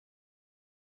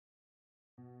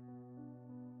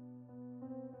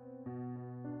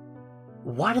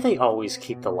Why do they always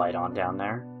keep the light on down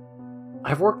there?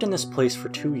 I've worked in this place for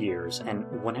 2 years, and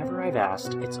whenever I've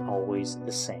asked, it's always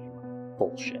the same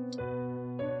bullshit.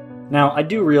 Now, I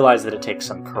do realize that it takes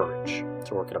some courage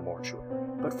to work at a mortuary,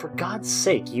 but for God's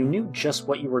sake, you knew just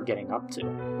what you were getting up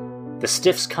to. The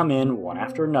stiffs come in, one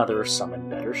after another, some in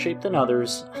better shape than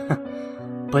others.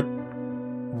 But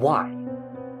why?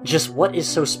 Just what is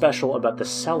so special about the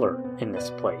cellar in this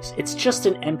place? It's just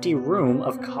an empty room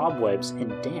of cobwebs and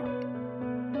damp.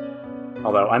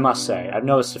 Although, I must say, I've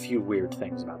noticed a few weird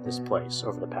things about this place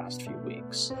over the past few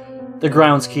weeks. The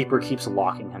groundskeeper keeps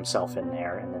locking himself in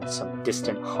there, and then some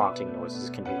distant haunting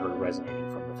noises can be heard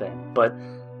resonating from within. But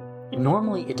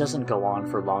normally it doesn't go on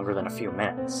for longer than a few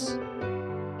minutes.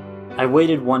 I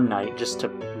waited one night just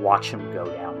to watch him go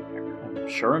down there, and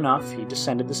sure enough, he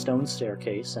descended the stone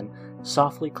staircase and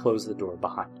softly closed the door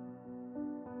behind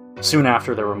him. Soon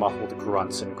after, there were muffled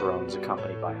grunts and groans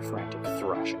accompanied by a frantic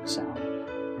thrashing sound.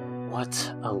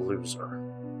 What a loser,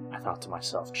 I thought to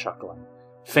myself, chuckling,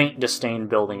 faint disdain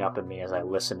building up in me as I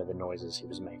listened to the noises he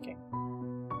was making.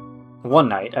 One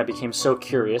night, I became so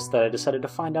curious that I decided to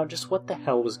find out just what the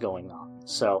hell was going on,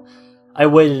 so I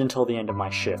waited until the end of my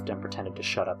shift and pretended to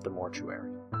shut up the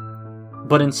mortuary.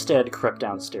 But instead crept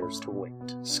downstairs to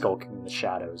wait, skulking in the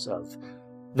shadows of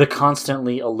the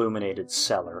constantly illuminated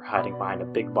cellar, hiding behind a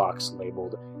big box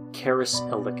labeled Caris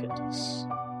Illicatus,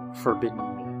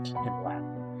 forbidden meat in Latin.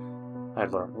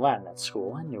 I'd learned Latin at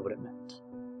school and knew what it meant.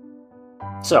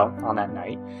 So, on that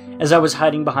night, as I was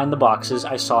hiding behind the boxes,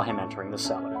 I saw him entering the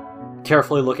cellar,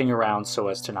 carefully looking around so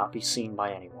as to not be seen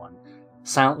by anyone,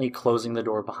 silently closing the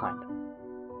door behind him.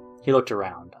 He looked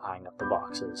around, eyeing up the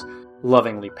boxes,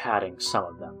 lovingly patting some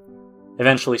of them,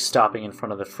 eventually stopping in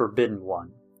front of the forbidden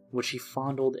one, which he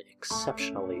fondled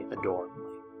exceptionally adorably.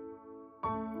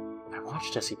 I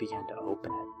watched as he began to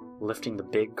open it, lifting the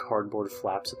big cardboard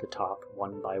flaps at the top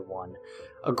one by one,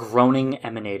 a groaning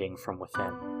emanating from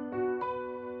within.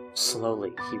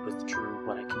 Slowly, he withdrew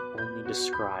what I can only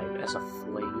describe as a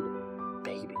flayed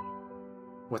baby,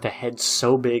 with a head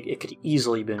so big it could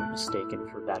easily be mistaken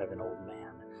for that of an old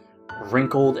man,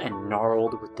 wrinkled and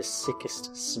gnarled with the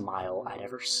sickest smile I'd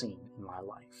ever seen in my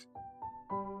life.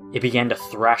 It began to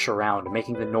thrash around,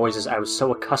 making the noises I was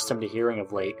so accustomed to hearing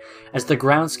of late, as the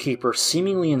groundskeeper,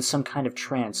 seemingly in some kind of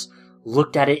trance,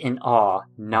 looked at it in awe,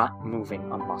 not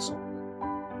moving a muscle.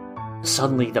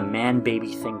 Suddenly, the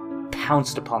man-baby thing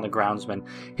pounced upon the groundsman,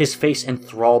 his face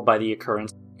enthralled by the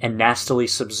occurrence, and nastily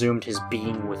subsumed his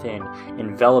being within,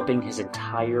 enveloping his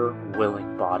entire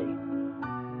willing body.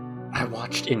 I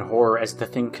watched in horror as the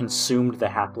thing consumed the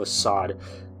hapless sod.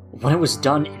 When it was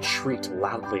done, it shrieked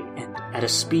loudly, and at a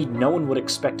speed no one would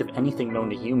expect of anything known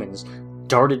to humans,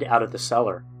 darted out of the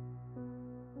cellar.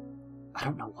 I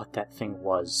don't know what that thing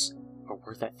was, or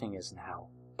where that thing is now,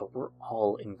 but we're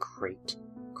all in great,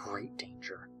 great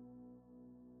danger.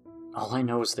 All I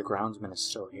know is the groundsman is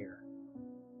still here,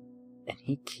 and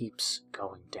he keeps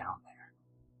going down there.